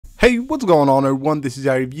Hey, what's going on everyone, this is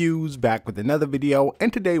iReviews back with another video,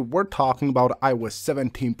 and today we're talking about iOS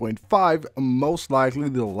 17.5, most likely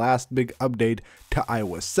the last big update to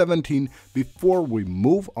iOS 17 before we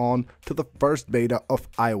move on to the first beta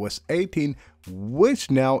of iOS 18,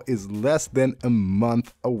 which now is less than a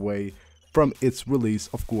month away from its release,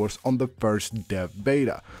 of course, on the first dev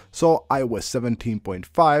beta. So iOS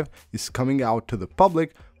 17.5 is coming out to the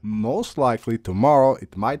public most likely tomorrow.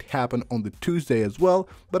 It might happen on the Tuesday as well,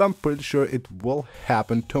 but I'm pretty sure it will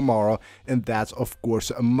happen tomorrow, and that's of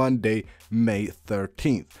course Monday, May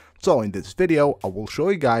 13th. So in this video, I will show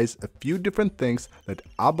you guys a few different things that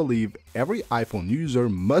I believe every iPhone user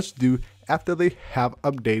must do after they have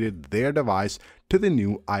updated their device to the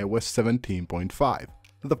new iOS 17.5.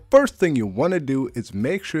 The first thing you want to do is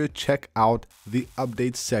make sure you check out the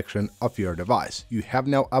update section of your device. You have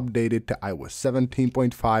now updated to iOS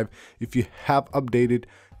 17.5. If you have updated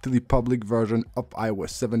to the public version of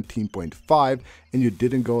iOS 17.5 and you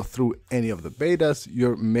didn't go through any of the betas,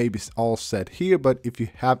 you're maybe all set here. But if you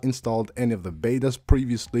have installed any of the betas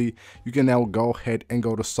previously, you can now go ahead and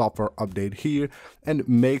go to software update here and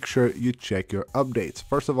make sure you check your updates.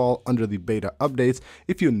 First of all, under the beta updates,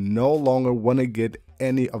 if you no longer want to get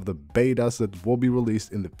any of the betas that will be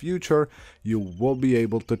released in the future, you will be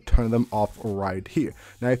able to turn them off right here.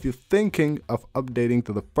 Now, if you're thinking of updating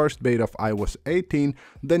to the first beta of iOS 18,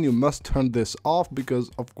 then you must turn this off, because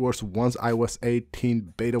of course once iOS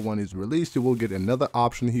 18 beta 1 is released, you will get another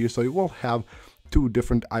option here. So you will have two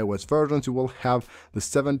different iOS versions. You will have the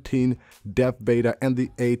 17 dev beta and the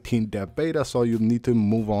 18 dev beta, so you need to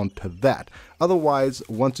move on to that. Otherwise,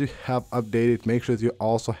 once you have updated, make sure that you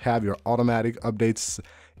also have your automatic updates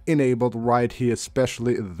enabled right here,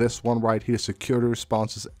 especially this one right here, security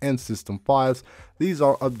responses and system files. These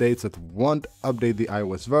are updates that won't update the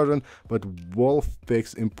iOS version, but will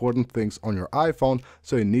fix important things on your iPhone,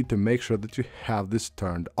 so you need to make sure that you have this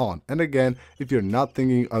turned on. And again, if you're not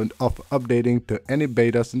thinking of updating to any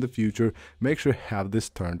betas in the future, make sure you have this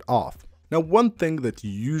turned off. Now, one thing that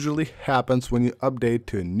usually happens when you update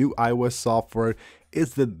to a new iOS software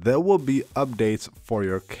is that there will be updates for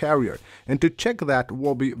your carrier. And to check that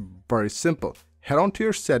will be very simple. Head on to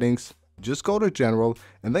your settings, just go to general,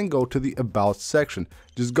 and then go to the about section.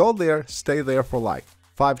 Just go there, stay there for like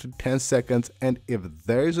 5 to 10 seconds, and if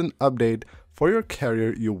there is an update for your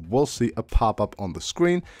carrier, you will see a pop-up on the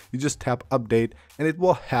screen. You just tap update and it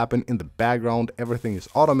will happen in the background. Everything is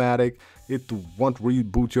automatic. It won't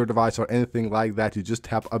reboot your device or anything like that. You just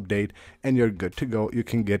tap update and you're good to go. You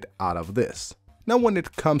can get out of this. Now, when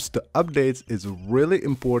it comes to updates, it's really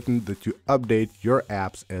important that you update your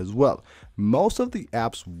apps as well. Most of the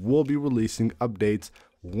apps will be releasing updates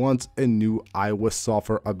once a new iOS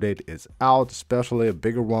software update is out, especially a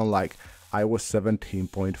bigger one like iOS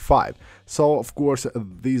 17.5. So of course,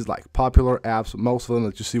 these like popular apps, most of them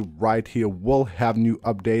that you see right here, will have new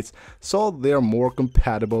updates, so they're more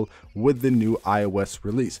compatible with the new iOS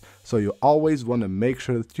release. So you always want to make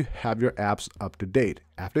sure that you have your apps up to date.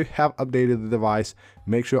 After you have updated the device,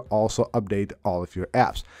 make sure also update all of your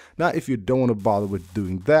apps. Now, if you don't want to bother with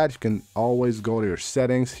doing that, you can always go to your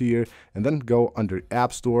settings here and then go under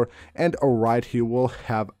App Store, and right here we'll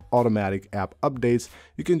have automatic app updates.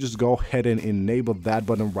 You can just go ahead and enable that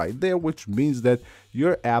button right there, which means that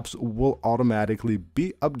your apps will automatically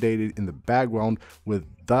be updated in the background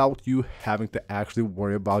without you having to actually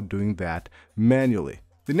worry about doing that manually.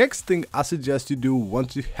 The next thing I suggest you do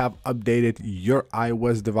once you have updated your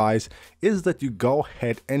iOS device is that you go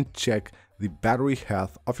ahead and check the battery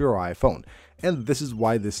health of your iPhone. And this is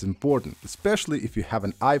why this is important, especially if you have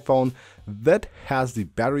an iPhone that has the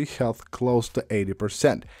battery health close to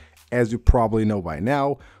 80%. As you probably know by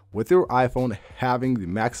now, with your iPhone having the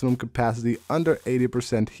maximum capacity under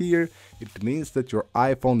 80% here, it means that your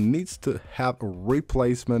iPhone needs to have a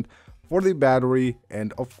replacement for the battery,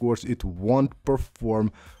 and of course it won't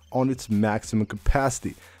perform on its maximum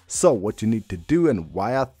capacity. So what you need to do, and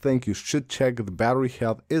why I think you should check the battery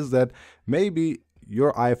health, is that maybe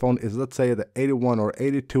your iPhone is, let's say, at the 81 or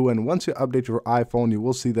 82, and once you update your iPhone, you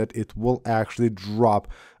will see that it will actually drop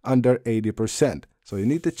under 80%. So you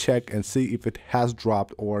need to check and see if it has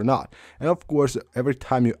dropped or not. And of course, every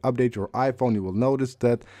time you update your iPhone, you will notice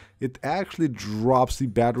that it actually drops the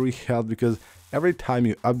battery health, because every time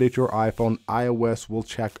you update your iPhone, iOS will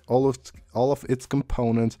check all of its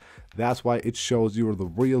components. That's why it shows you the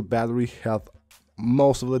real battery health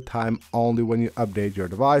most of the time only when you update your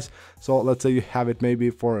device. So let's say you have it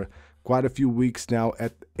maybe for quite a few weeks now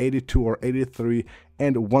at 82 or 83,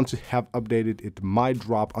 and once you have updated, it might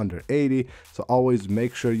drop under 80. So always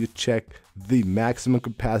make sure you check the maximum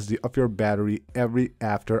capacity of your battery every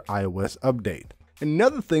after iOS update.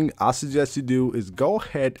 Another thing I suggest you do is go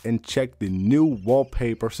ahead and check the new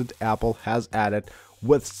wallpapers that Apple has added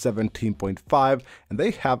with 17.5, and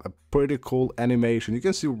they have a pretty cool animation. You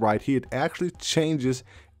can see right here, it actually changes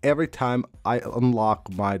every time I unlock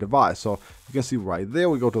my device. So you can see right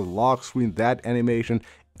there, we go to the lock screen, that animation,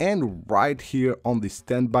 and right here on the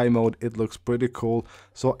standby mode, it looks pretty cool.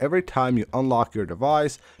 So every time you unlock your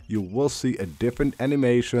device, you will see a different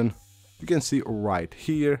animation. You can see right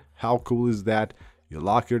here, how cool is that? You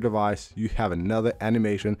lock your device, you have another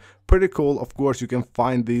animation. Pretty cool. Of course, you can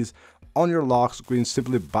find these on your lock screen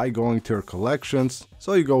simply by going to your collections.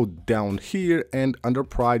 So you go down here, and under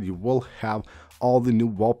Pride, you will have all the new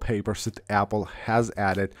wallpapers that Apple has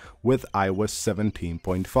added with iOS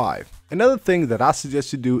 17.5. Another thing that I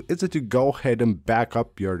suggest you do is that you go ahead and back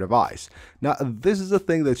up your device. Now, this is a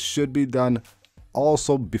thing that should be done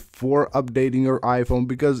also before updating your iPhone,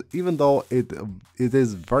 because even though it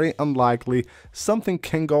is very unlikely, something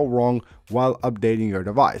can go wrong while updating your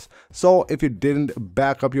device. So if you didn't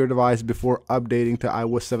back up your device before updating to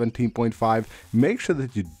iOS 17.5, make sure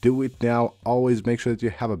that you do it now. Always make sure that you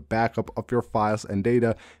have a backup of your files and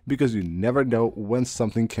data, because you never know when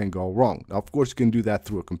something can go wrong. Now, of course, you can do that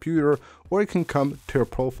through a computer, or you can come to your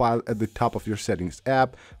profile at the top of your settings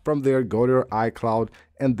app. From there, go to your iCloud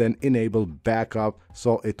and then enable backup,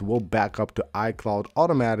 so it will back up to iCloud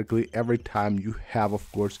automatically every time you have, of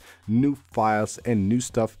course, new files and new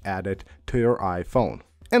stuff added to your iPhone.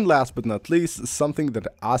 And last but not least, something that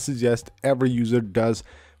I suggest every user does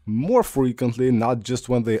more frequently, not just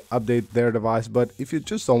when they update their device, but if you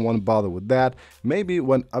just don't want to bother with that, maybe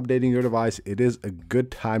when updating your device, it is a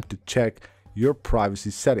good time to check your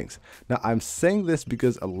privacy settings. Now, I'm saying this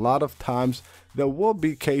because a lot of times there will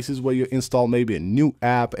be cases where you install maybe a new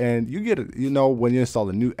app, and you get, when you install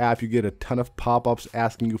a new app, you get a ton of pop-ups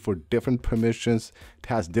asking you for different permissions. It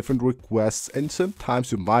has different requests, and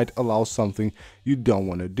sometimes you might allow something you don't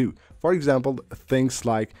want to do. For example, things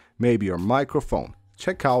like maybe your microphone.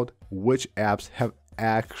 Check out which apps have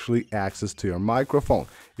actually access to your microphone.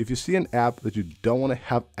 If you see an app that you don't want to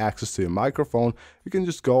have access to your microphone, you can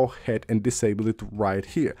just go ahead and disable it right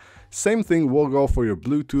here. Same thing will go for your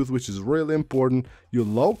Bluetooth, which is really important. Your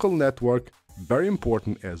local network, very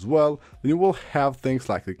important as well. Then you will have things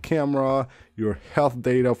like the camera, your health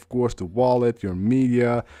data, of course, the wallet, your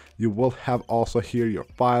media. You will have also here your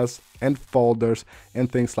files and folders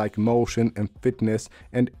and things like motion and fitness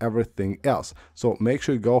and everything else. So make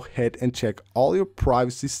sure you go ahead and check all your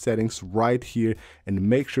privacy settings right here and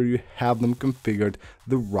make sure you have them configured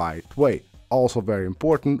the right way. Also very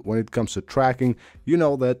important when it comes to tracking, you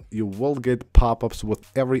know that you will get pop-ups with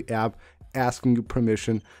every app asking you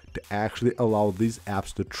permission to actually allow these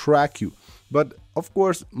apps to track you. But of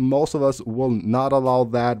course, most of us will not allow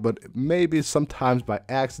that, but maybe sometimes by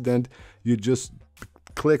accident, you just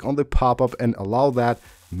click on the pop-up and allow that.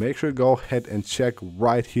 Make sure you go ahead and check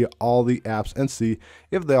right here all the apps and see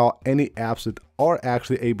if there are any apps that are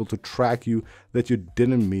actually able to track you that you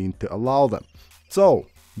didn't mean to allow them. So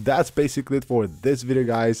that's basically it for this video,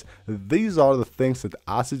 guys. These are the things that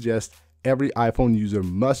I suggest every iPhone user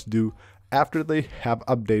must do after they have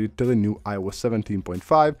updated to the new iOS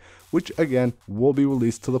 17.5, which again will be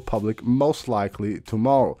released to the public most likely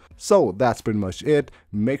tomorrow. So that's pretty much it.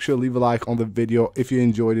 Make sure to leave a like on the video if you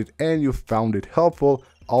enjoyed it and you found it helpful.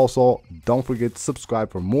 Also, don't forget to subscribe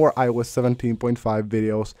for more iOS 17.5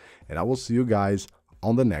 videos, and I will see you guys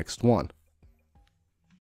on the next one.